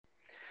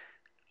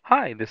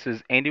Hi, this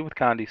is Andy with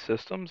Conde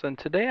Systems, and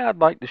today I'd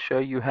like to show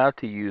you how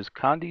to use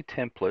Conde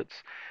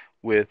templates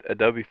with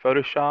Adobe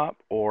Photoshop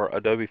or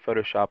Adobe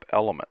Photoshop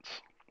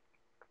Elements.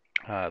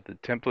 The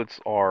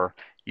templates are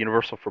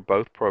universal for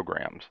both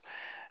programs.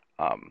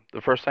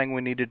 The first thing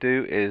we need to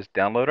do is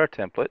download our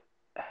template.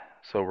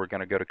 So we're going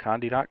to go to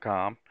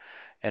conde.com,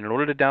 and in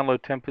order to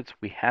download templates,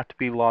 we have to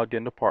be logged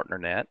into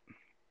PartnerNet.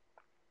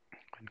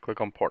 And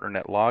click on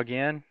PartnerNet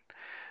Login.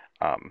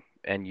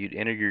 And you'd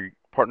enter your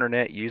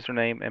PartnerNet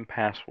username and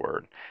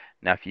password.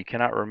 Now, if you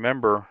cannot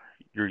remember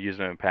your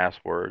username and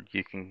password,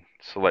 you can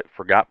select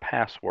Forgot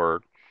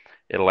Password.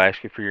 It'll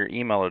ask you for your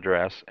email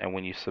address, and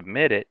when you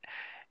submit it,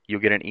 you'll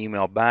get an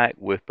email back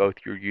with both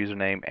your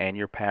username and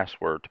your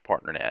password to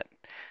PartnerNet.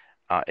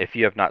 If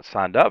you have not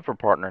signed up for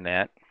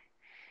PartnerNet,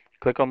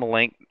 click on the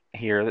link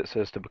here that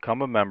says to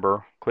become a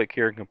member. Click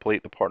here and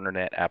complete the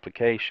PartnerNet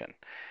application.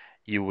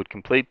 You would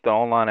complete the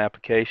online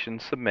application,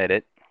 submit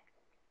it.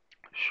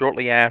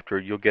 Shortly after,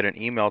 you'll get an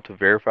email to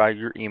verify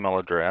your email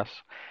address,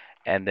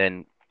 and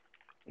then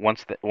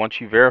once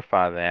you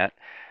verify that,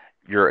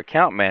 your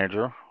account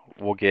manager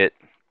will get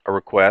a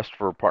request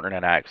for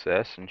PartnerNet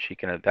access, and she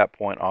can at that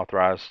point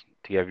authorize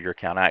to have your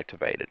account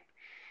activated.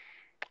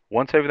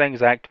 Once everything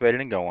is activated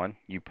and going,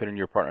 you put in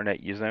your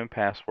PartnerNet username and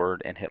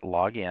password and hit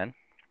login.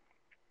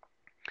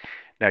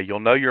 Now you'll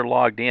know you're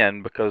logged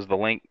in because the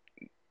link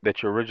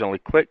that you originally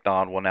clicked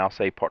on will now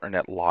say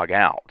PartnerNet log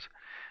out.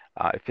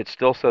 If it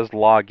still says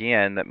log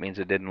in, that means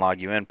it didn't log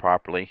you in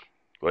properly.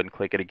 Go ahead and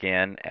click it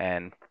again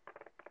and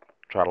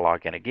try to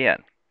log in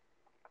again.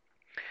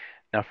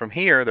 Now from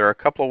here, there are a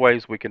couple of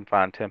ways we can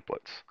find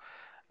templates.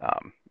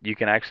 You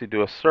can actually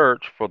do a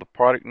search for the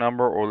product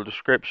number or the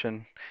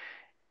description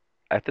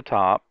at the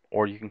top,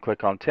 or you can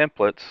click on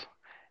templates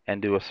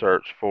and do a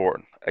search for,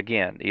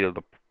 again, either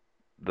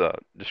the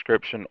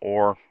description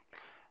or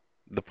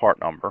the part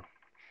number.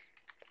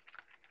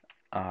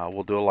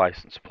 We'll do a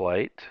license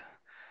plate.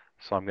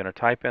 So I'm going to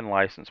type in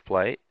license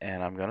plate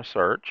and I'm going to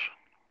search.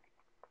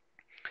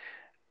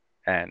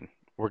 And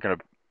we're going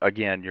to,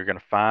 again, you're going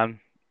to find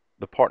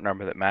the part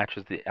number that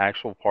matches the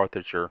actual part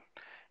that you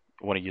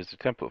want to use the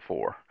template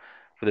for.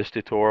 For this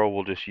tutorial,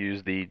 we'll just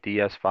use the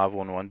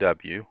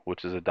DS511W,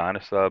 which is a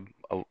Dynasub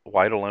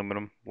white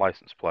aluminum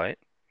license plate.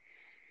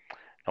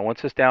 Now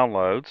once this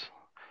downloads,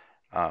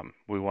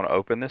 we want to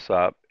open this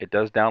up. It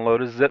does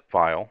download a zip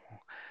file.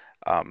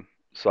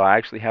 So I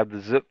actually have the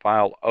zip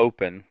file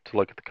open to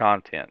look at the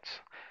contents.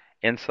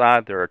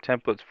 Inside there are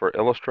templates for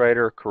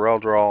Illustrator,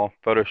 CorelDRAW,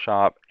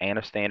 Photoshop, and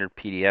a standard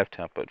PDF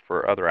template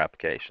for other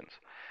applications.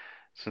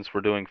 Since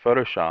we're doing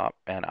Photoshop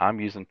and I'm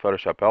using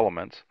Photoshop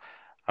Elements,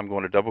 I'm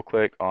going to double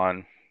click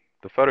on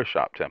the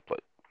Photoshop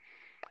template,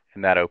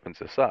 and that opens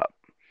this up.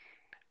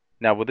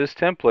 Now with this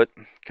template,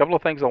 a couple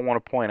of things I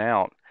want to point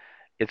out.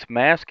 It's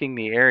masking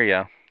the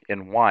area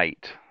in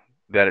white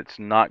that it's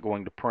not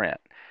going to print.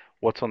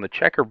 What's on the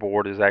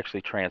checkerboard is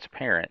actually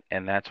transparent,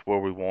 and that's where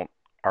we want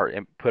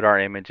put our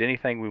image.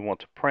 Anything we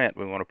want to print,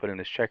 we want to put in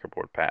this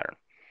checkerboard pattern.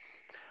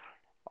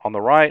 On the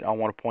right, I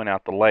want to point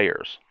out the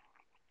layers.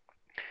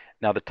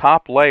 Now the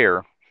top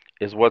layer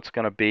is what's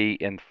going to be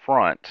in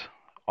front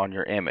on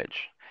your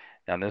image.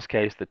 Now in this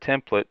case, the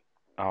template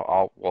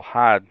will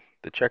hide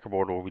the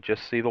checkerboard where we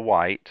just see the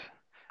white.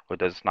 Well,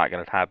 it's not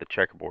going to hide the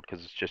checkerboard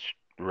because it's just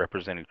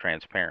representing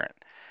transparent.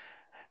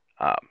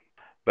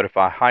 But if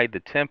I hide the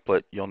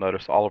template, you'll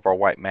notice all of our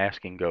white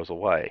masking goes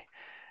away.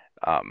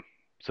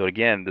 So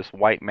again, this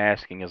white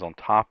masking is on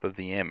top of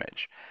the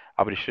image.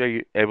 I'll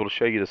be able to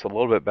show you this a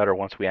little bit better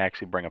once we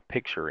actually bring a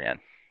picture in.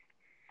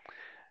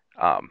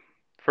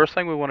 First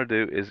thing we want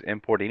to do is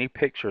import any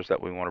pictures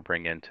that we want to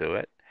bring into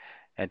it.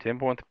 And to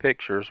import the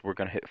pictures, we're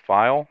going to hit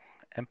File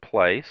and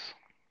Place.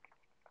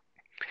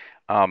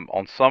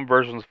 On some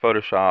versions of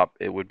Photoshop,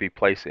 it would be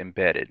Place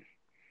Embedded.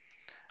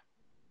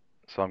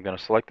 So I'm going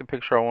to select the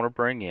picture I want to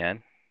bring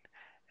in,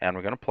 and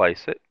we're going to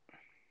place it.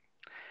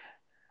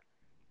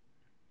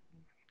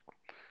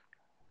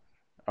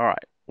 All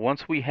right,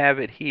 once we have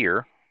it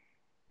here,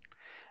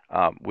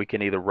 we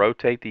can either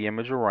rotate the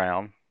image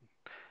around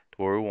to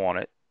where we want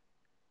it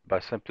by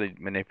simply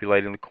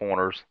manipulating the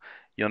corners.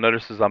 You'll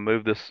notice as I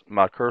move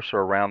my cursor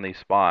around these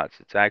spots,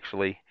 it's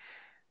actually,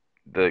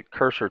 the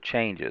cursor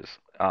changes.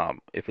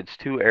 If it's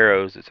two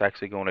arrows, it's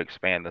actually going to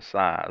expand the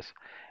size.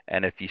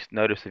 And if you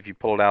notice, if you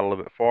pull it out a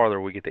little bit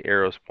farther, we get the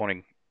arrows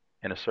pointing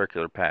in a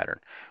circular pattern,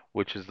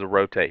 which is the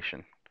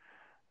rotation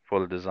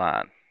for the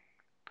design.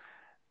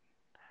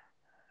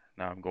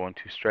 Now I'm going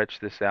to stretch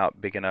this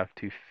out big enough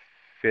to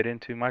fit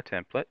into my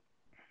template.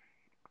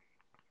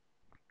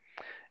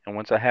 And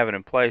once I have it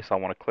in place, I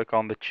want to click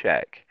on the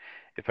check.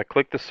 If I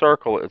click the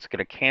circle, it's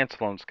going to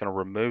cancel and it's going to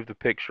remove the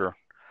picture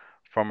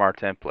from our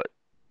template.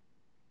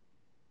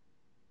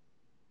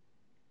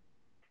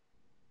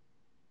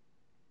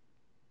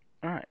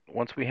 Alright,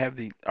 once we have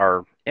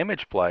our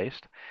image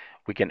placed,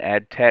 we can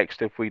add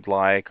text if we'd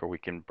like, or we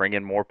can bring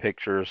in more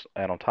pictures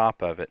and on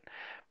top of it.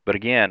 But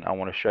again, I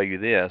want to show you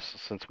this.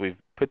 Since we've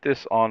put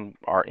this on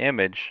our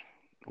image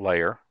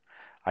layer,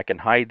 I can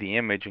hide the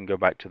image and go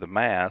back to the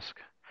mask,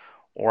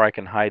 or I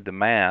can hide the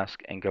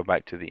mask and go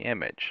back to the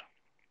image.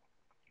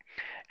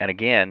 And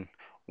again,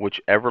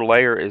 whichever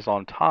layer is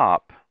on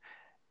top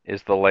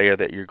is the layer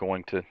that you're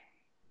going to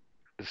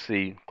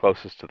see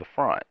closest to the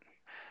front.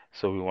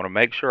 So we want to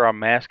make sure our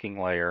masking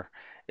layer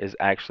is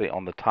actually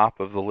on the top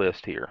of the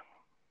list here.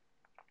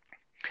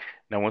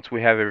 Now once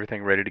we have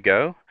everything ready to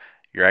go,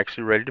 you're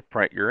actually ready to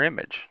print your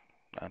image.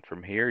 And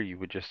from here you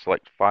would just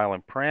select File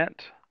and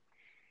Print.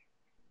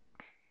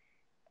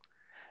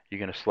 You're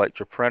going to select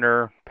your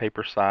printer,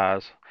 paper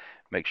size,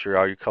 make sure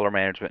all your color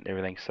management and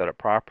everything's set up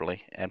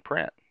properly, and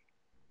print.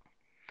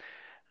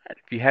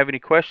 If you have any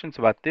questions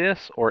about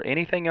this or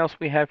anything else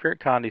we have here at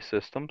Conde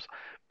Systems,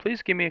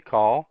 please give me a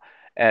call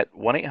at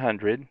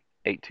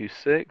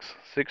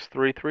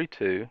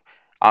 1-800-826-6332,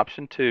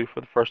 option 2 for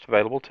the first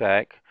available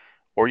tech,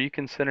 or you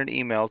can send an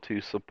email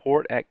to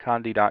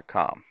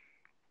support@conde.com.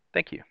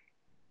 Thank you.